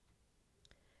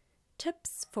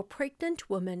Tips for Pregnant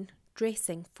Women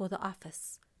Dressing for the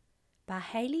Office by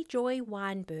Haley Joy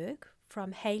Weinberg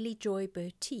from Haley Joy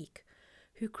Boutique,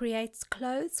 who creates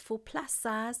clothes for plus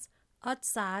size, odd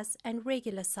size and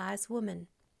regular size women.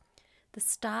 The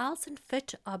styles and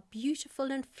fit are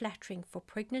beautiful and flattering for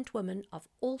pregnant women of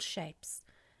all shapes.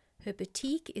 Her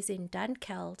boutique is in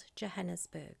Dunkeld,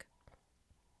 Johannesburg.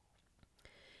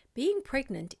 Being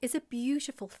pregnant is a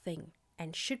beautiful thing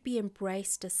and should be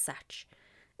embraced as such,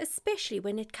 especially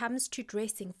when it comes to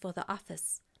dressing for the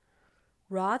office.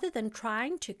 Rather than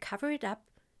trying to cover it up,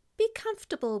 be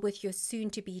comfortable with your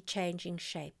soon-to-be changing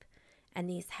shape, and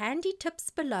these handy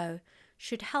tips below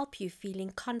should help you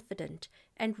feeling confident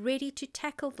and ready to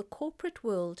tackle the corporate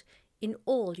world in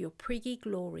all your preggy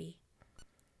glory.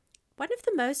 One of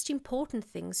the most important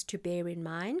things to bear in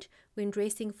mind when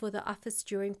dressing for the office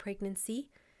during pregnancy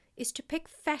is to pick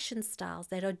fashion styles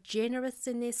that are generous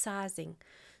in their sizing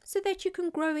so that you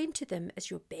can grow into them as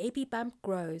your baby bump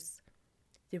grows.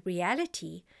 The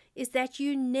reality is that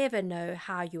you never know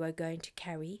how you are going to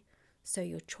carry, so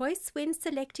your choice when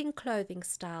selecting clothing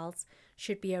styles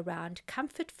should be around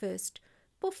comfort first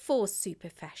before super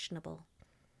fashionable.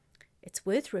 It's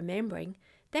worth remembering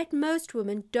that most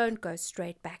women don't go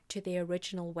straight back to their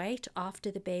original weight after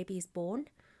the baby is born,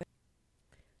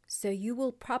 so you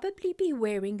will probably be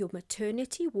wearing your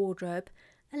maternity wardrobe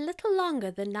a little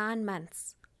longer than 9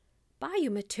 months. Buy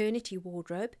your maternity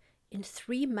wardrobe in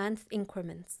 3-month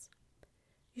increments.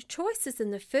 Your choices in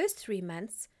the first 3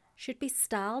 months should be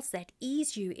styles that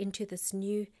ease you into this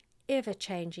new,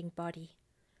 ever-changing body.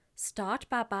 Start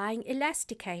by buying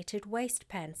elasticated waist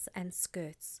pants and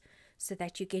skirts so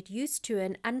that you get used to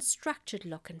an unstructured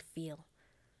look and feel.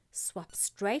 Swap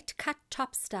straight-cut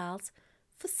top styles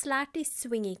for slightly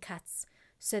swingy cuts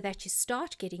so that you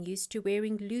start getting used to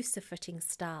wearing looser-fitting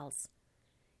styles.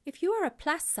 If you are a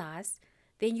plus size,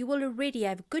 then you will already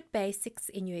have good basics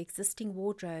in your existing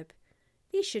wardrobe.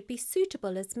 These should be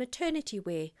suitable as maternity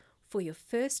wear for your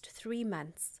first 3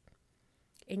 months.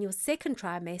 In your second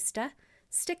trimester,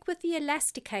 stick with the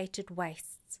elasticated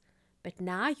waists, but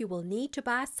now you will need to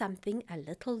buy something a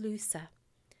little looser.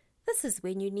 This is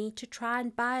when you need to try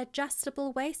and buy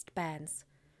adjustable waistbands.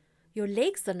 Your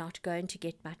legs are not going to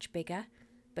get much bigger,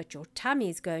 but your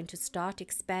tummy is going to start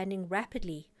expanding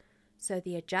rapidly, so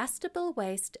the adjustable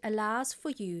waist allows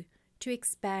for you to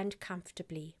expand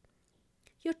comfortably.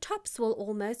 Your tops will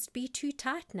almost be too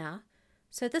tight now,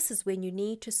 so this is when you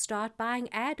need to start buying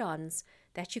add-ons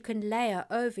that you can layer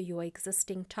over your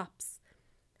existing tops.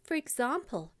 For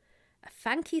example, a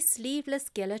funky sleeveless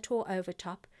gelet or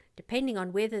overtop, depending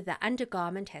on whether the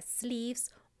undergarment has sleeves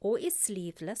or is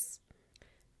sleeveless,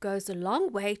 goes a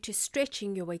long way to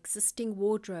stretching your existing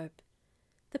wardrobe.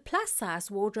 The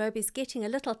plus-size wardrobe is getting a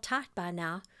little tight by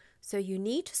now, so you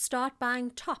need to start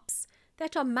buying tops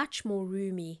that are much more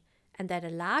roomy and that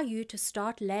allow you to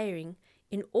start layering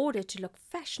in order to look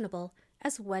fashionable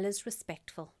as well as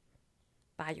respectful.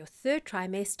 By your third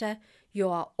trimester, you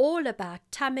are all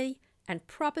about tummy and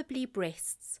probably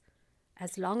breasts.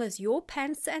 As long as your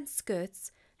pants and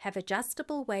skirts have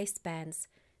adjustable waistbands,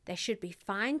 they should be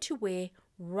fine to wear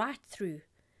right through,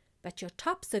 but your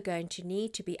tops are going to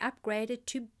need to be upgraded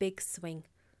to big swing.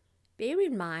 Bear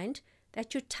in mind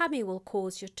that your tummy will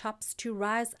cause your tops to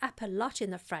rise up a lot in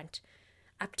the front,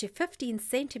 up to 15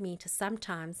 centimeters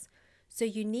sometimes, so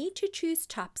you need to choose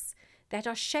tops that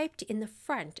are shaped in the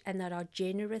front and that are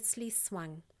generously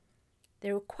swung.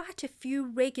 There are quite a few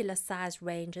regular size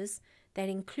ranges that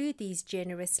include these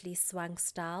generously swung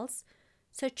styles,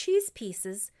 so choose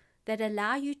pieces that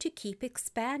allow you to keep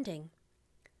expanding.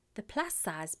 The plus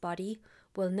size body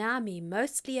will now be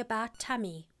mostly about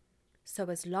tummy, so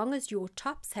as long as your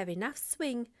tops have enough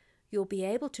swing, you'll be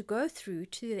able to go through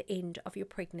to the end of your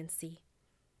pregnancy.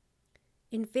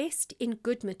 Invest in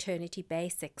good maternity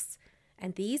basics,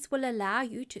 and these will allow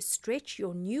you to stretch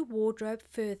your new wardrobe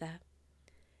further.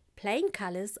 Plain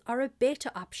colors are a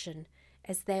better option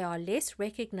as they are less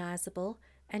recognizable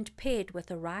and paired with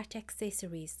the right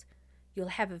accessories. You'll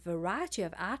have a variety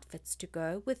of outfits to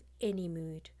go with any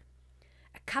mood.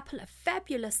 A couple of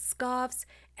fabulous scarves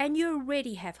and you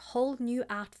already have whole new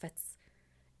outfits.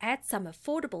 Add some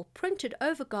affordable printed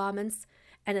overgarments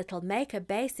and it'll make a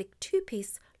basic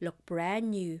 2-piece look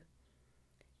brand new.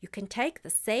 You can take the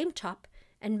same top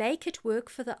and make it work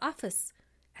for the office,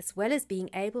 as well as being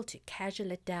able to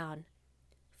casual it down.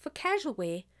 For casual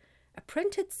wear, a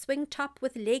printed swing top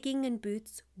with legging and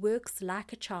boots works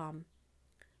like a charm.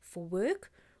 For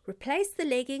work, replace the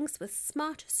leggings with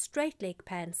smart straight leg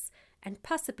pants and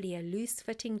possibly a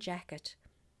loose-fitting jacket.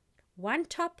 One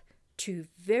top, 2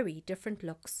 very different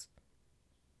looks.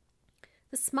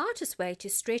 The smartest way to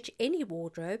stretch any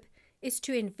wardrobe is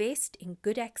to invest in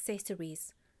good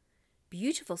accessories.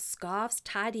 Beautiful scarves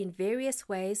tied in various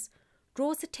ways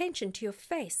draws attention to your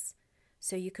face,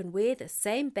 so you can wear the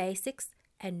same basics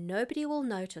and nobody will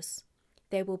notice.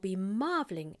 They will be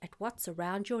marveling at what's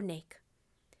around your neck.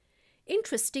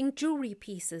 Interesting jewelry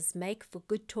pieces make for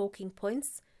good talking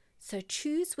points, so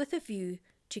choose with a view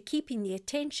to keeping the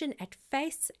attention at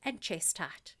face and chest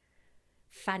height.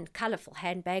 Fun, colourful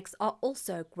handbags are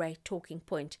also a great talking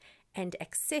point and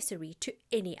accessory to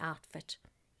any outfit.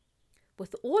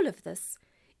 With all of this,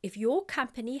 if your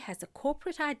company has a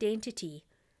corporate identity,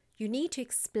 you need to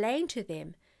explain to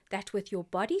them that with your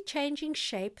body changing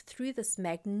shape through this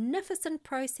magnificent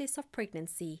process of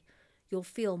pregnancy, you'll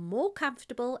feel more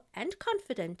comfortable and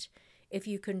confident if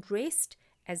you can dress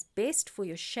as best for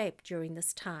your shape during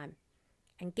this time,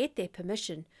 and get their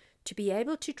permission to be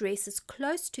able to dress as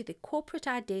close to the corporate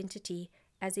identity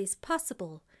as is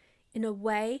possible in a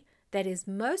way that is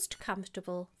most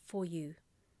comfortable for you.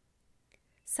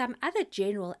 Some other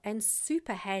general and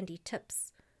super handy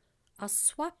tips are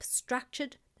swap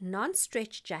structured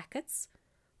non-stretch jackets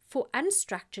for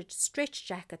unstructured stretch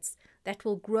jackets that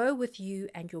will grow with you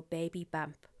and your baby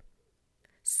bump.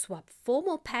 Swap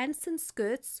formal pants and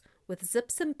skirts with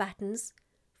zips and buttons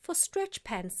for stretch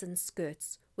pants and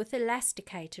skirts with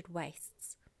elasticated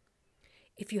waists.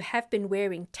 If you have been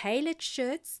wearing tailored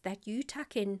shirts that you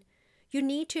tuck in, you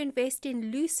need to invest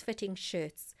in loose-fitting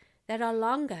shirts that are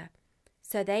longer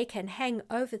so they can hang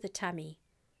over the tummy.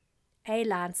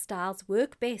 A-line styles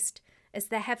work best as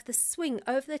they have the swing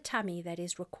over the tummy that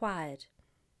is required.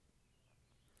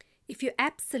 If you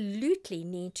absolutely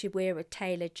need to wear a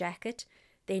tailored jacket,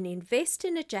 then invest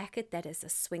in a jacket that is a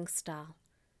swing style.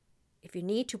 If you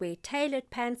need to wear tailored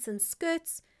pants and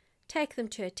skirts, take them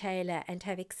to a tailor and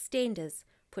have extenders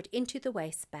put into the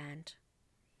waistband.